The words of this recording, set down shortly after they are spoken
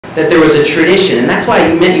that there was a tradition, and that's why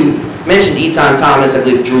you mentioned Eton Thomas, I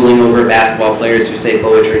believe, drooling over basketball players who say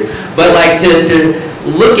poetry. But like to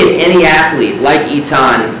look at any athlete like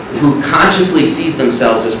Eton who consciously sees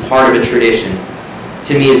themselves as part of a tradition,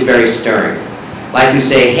 to me is very stirring. Like you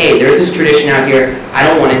say, hey, there's this tradition out here, I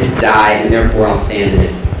don't want it to die, and therefore I'll stand in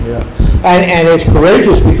it. Yeah, and it's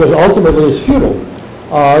courageous because ultimately it's futile.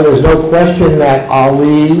 There's no question that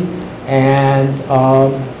Ali and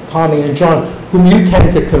Tommy and John, whom you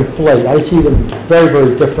tend to conflate, I see them very,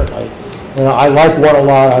 very differently. You know, I like one a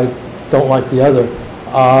lot, I don't like the other.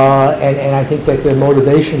 And I think that their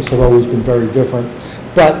motivations have always been very different.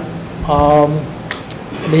 But, I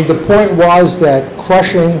mean, the point was that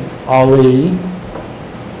crushing Ali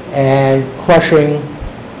and crushing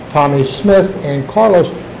Tommy Smith and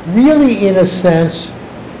Carlos really, in a sense,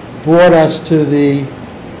 brought us to the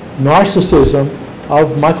narcissism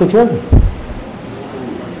of Michael Jordan.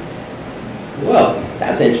 Well,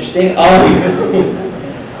 that's interesting.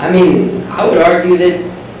 I mean, I would argue that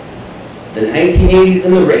the 1980s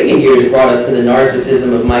and the Reagan years brought us to the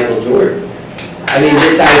narcissism of Michael Jordan. I mean,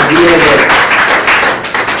 this idea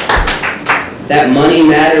that money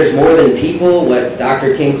matters more than people, what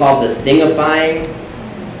Dr. King called the thingifying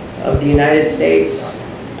of the United States.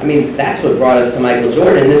 I mean, that's what brought us to Michael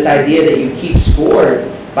Jordan, this idea that you keep score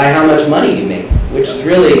by how much money you make, which is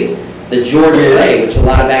really the Jordan way, which a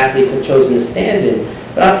lot of athletes have chosen to stand in.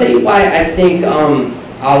 But I'll tell you why I think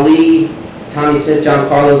Ali, Tommy Smith, John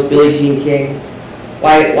Carlos, Billie Jean King,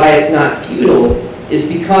 why it's not futile is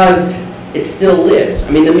because it still lives.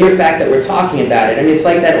 I mean, the mere fact that we're talking about it, I mean, it's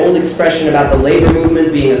like that old expression about the labor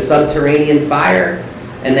movement being a subterranean fire,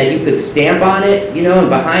 and that you could stamp on it, you know, and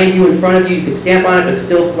behind you, in front of you, you could stamp on it, but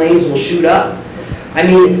still flames will shoot up. I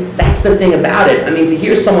mean, that's the thing about it. I mean, to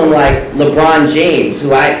hear someone like LeBron James, a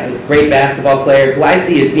great basketball player, who I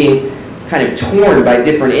see as being kind of torn by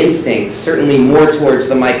different instincts, certainly more towards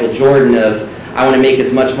the Michael Jordan of, I want to make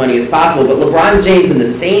as much money as possible, but LeBron James in the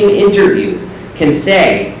same interview can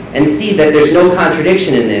say, and see that there's no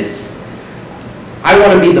contradiction in this, I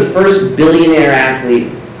want to be the first billionaire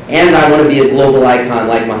athlete, and I want to be a global icon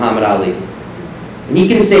like Muhammad Ali. And he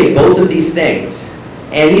can say both of these things.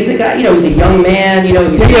 And he's a guy, you know, he's a young man, you know.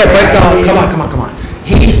 He's come on.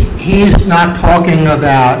 He's not talking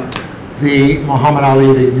about the Muhammad Ali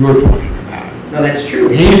that you're talking about. No, that's true.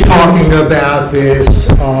 He's talking about this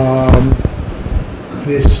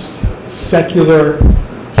this secular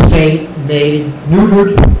saint made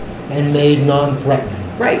neutered and made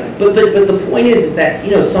non-threatening. Right, but the point is that,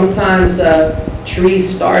 you know, sometimes trees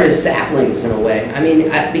start as saplings in a way. I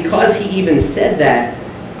mean, because he even said that,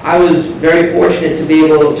 I was very fortunate to be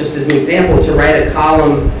able, just as an example, to write a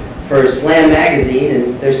column for Slam Magazine,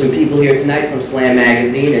 and there's some people here tonight from Slam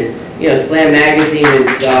Magazine, and, you know, Slam Magazine is,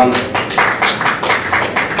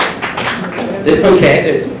 okay,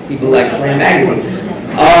 there's people like Slam Magazine.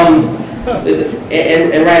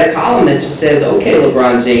 And write a column that just says, okay,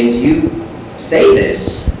 LeBron James, you say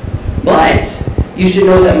this, but you should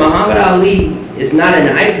know that Muhammad Ali is not an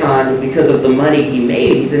icon because of the money he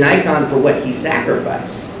made. He's an icon for what he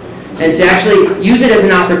sacrificed. And to actually use it as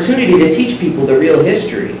an opportunity to teach people the real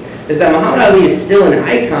history is that Muhammad Ali is still an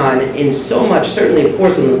icon in so much, certainly, of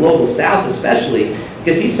course, in the global South especially,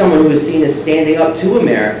 because he's someone who is seen as standing up to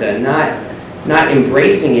America, not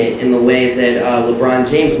embracing it in the way that LeBron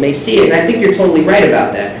James may see it. And I think you're totally right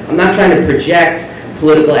about that. I'm not trying to project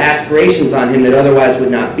political aspirations on him that otherwise would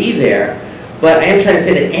not be there. But I am trying to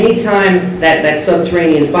say that anytime that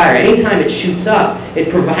subterranean fire, anytime it shoots up, it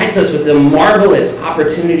provides us with a marvelous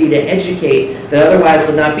opportunity to educate that otherwise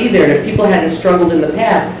would not be there. And if people hadn't struggled in the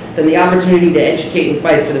past, then the opportunity to educate and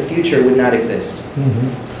fight for the future would not exist.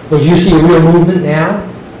 Mm-hmm. Well, do you see a real movement now?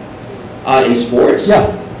 In sports?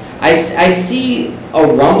 Yeah. I see a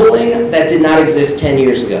rumbling that did not exist 10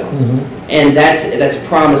 years ago. Mm-hmm. And that's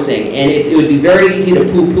promising. And it would be very easy to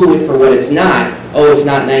poo-poo it for what it's not. Oh, it's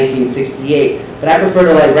not 1968. But I prefer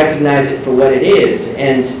to like recognize it for what it is.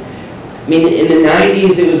 And I mean, in the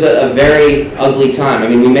 90s, it was a very ugly time. I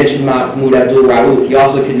mean, we mentioned Mahmoud Abdul-Rauf. You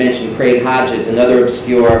also could mention Craig Hodges, another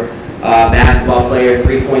obscure basketball player,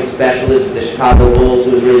 three-point specialist for the Chicago Bulls,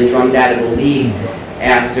 who was really drummed out of the league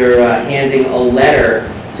after handing a letter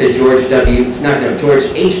to George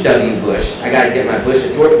H.W. Bush. I got to get my Bush.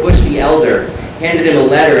 George Bush the Elder handed him a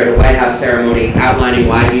letter at a White House ceremony outlining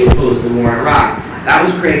why he opposed the war in Iraq. That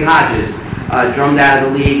was Craig Hodges, drummed out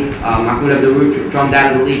of the league. Mahmoud Abdul-Rauf drummed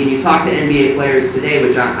out of the league. And you talk to NBA players today,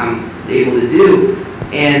 which I'm able to do,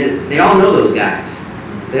 and they all know those guys.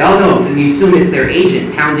 They all know them, and you assume it's their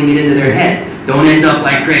agent pounding it into their head. Don't end up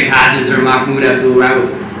like Craig Hodges or Mahmoud Abdul-Rauf.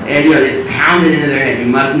 And you know, it's pounded into their head. You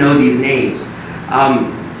must know these names.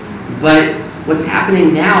 But what's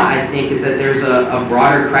happening now, I think, is that there's a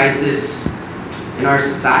broader crisis in our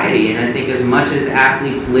society. And I think as much as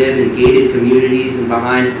athletes live in gated communities and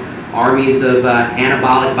behind armies of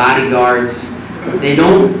anabolic bodyguards, they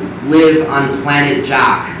don't live on planet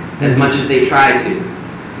Jock as much as they try to.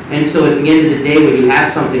 And so at the end of the day, when you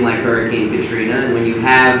have something like Hurricane Katrina, and when you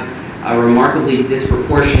have a remarkably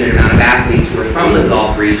disproportionate amount of athletes who are from the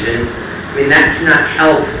Gulf region, I mean, that cannot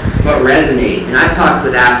help but resonate. And I've talked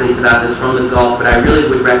with athletes about this from the Gulf, but I really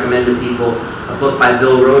would recommend to people a book by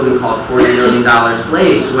Bill Rhoden called $40 Million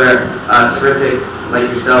Slaves, where terrific, like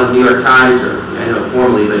yourself, New York Times, or I know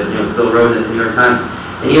formally, but Bill Rhoden at the New York Times,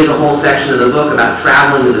 and he has a whole section of the book about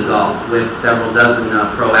traveling to the Gulf with several dozen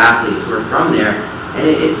pro athletes who are from there. And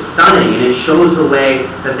it's stunning, and it shows the way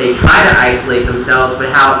that they try to isolate themselves, but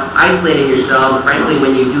how isolating yourself, frankly,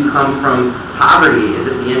 when you do come from poverty, is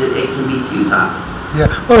at the end, it can be futile. Yeah,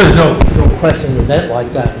 well, there's no question an event like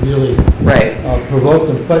that really provoked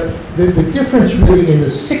them. But the difference really in the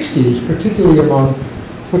 60s, particularly among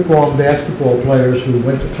football and basketball players who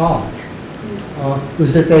went to college,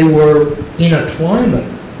 was that they were in a climate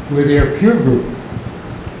where their peer group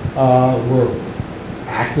were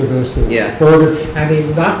activists that were further. I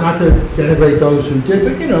mean, not to denigrate those who did,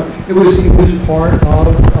 but it was part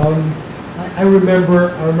of. I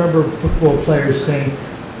remember football players saying,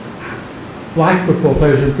 black football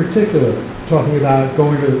players in particular, talking about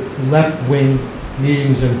going to left-wing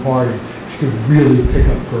meetings and parties, which could really pick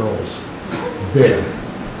up girls there.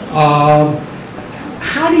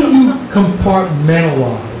 How do you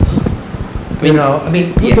compartmentalize?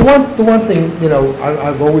 The one thing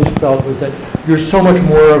I've always felt was that you're so much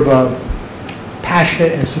more of a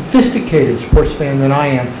passionate and sophisticated sports fan than I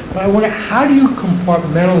am. But I wonder, how do you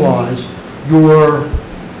compartmentalize your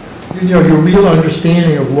real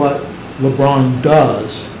understanding of what LeBron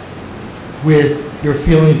does with your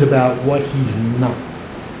feelings about what he's not?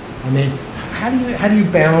 I mean, how do you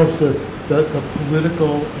balance the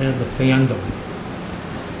political and the fandom?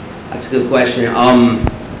 That's a good question.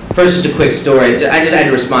 First, just a quick story. I just had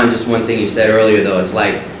to respond to just one thing you said earlier, though. It's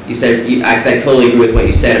like you said, I totally agree with what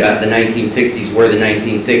you said about the 1960s were the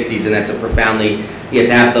 1960s, and that's a profoundly,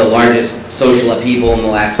 to have the largest social upheaval in the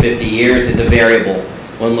last 50 years is a variable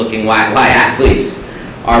when looking why athletes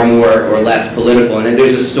are more or less political. And then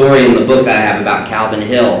there's a story in the book I have about Calvin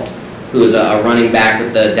Hill, who is a running back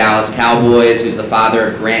with the Dallas Cowboys, who's the father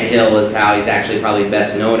of Grant Hill, is how he's actually probably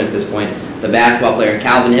best known at this point, the basketball player. And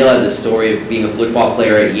Calvin Hill had this story of being a football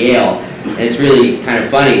player at Yale, and it's really kind of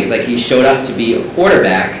funny. It's like he showed up to be a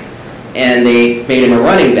quarterback, and they made him a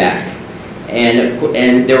running back.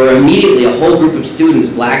 And there were immediately a whole group of students,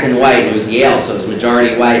 black and white, and it was Yale, so it was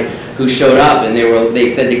majority white, who showed up, and they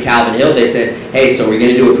said to Calvin Hill, they said, hey, so we're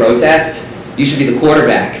going to do a protest? You should be the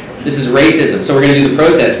quarterback. This is racism, so we're going to do the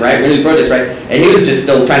protest, right? We're going to do the protest, right? And he was just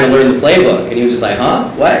still trying to learn the playbook, and he was just like, huh?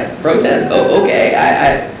 What? Protest? Oh, okay,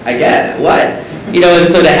 I get it. What? And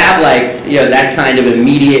so to have that kind of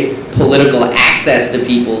immediate political access to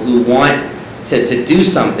people who want to do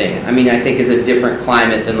something, I mean, I think is a different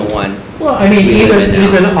climate than the one. Well, I mean,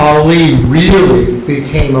 even Ali really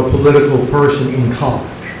became a political person in college.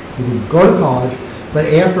 He didn't go to college, but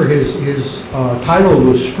after his title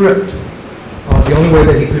was stripped, the only way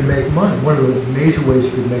that he could make money, one of the major ways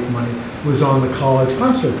he could make money, was on the college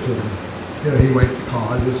concert tour. He went to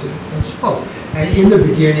colleges and spoke. And in the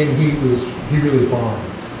beginning, he really bombed.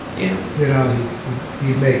 Yeah.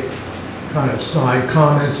 He'd make kind of snide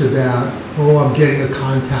comments about, oh, I'm getting a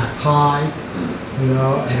contact high, and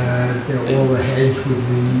all the heads would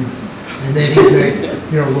leave. And then he'd make,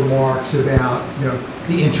 remarks about,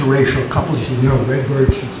 the interracial couples. He said,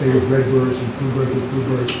 redbirds should stay with redbirds and bluebirds with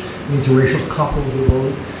bluebirds. The interracial couples would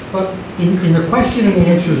always. But in the question and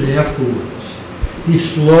answers afterwards, he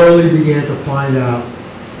slowly began to find out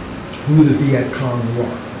who the Viet Cong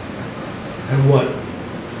were and what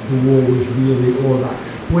the war was really all about.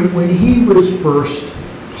 When he was first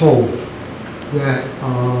told that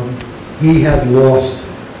he had lost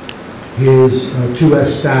his 2S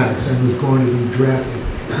status and was going to be drafted,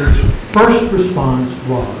 his first response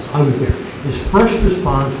was, I was there, his first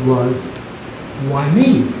response was, why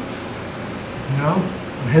me? I'm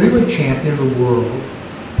a heavyweight champion of the world.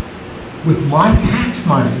 With my tax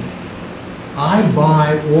money, I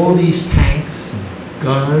buy all these tanks, and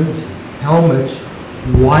guns, and helmets.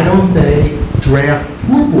 Why don't they draft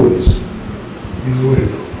poor boys in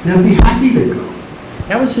Louisville? They'll be happy to go.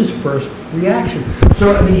 That was his first reaction.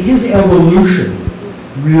 So, I mean, his evolution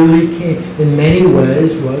really came, in many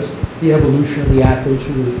ways, was the evolution of the athletes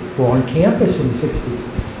who were on campus in the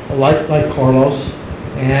 60s, like Carlos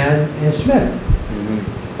and Smith.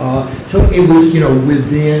 Mm-hmm. So it was, you know,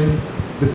 within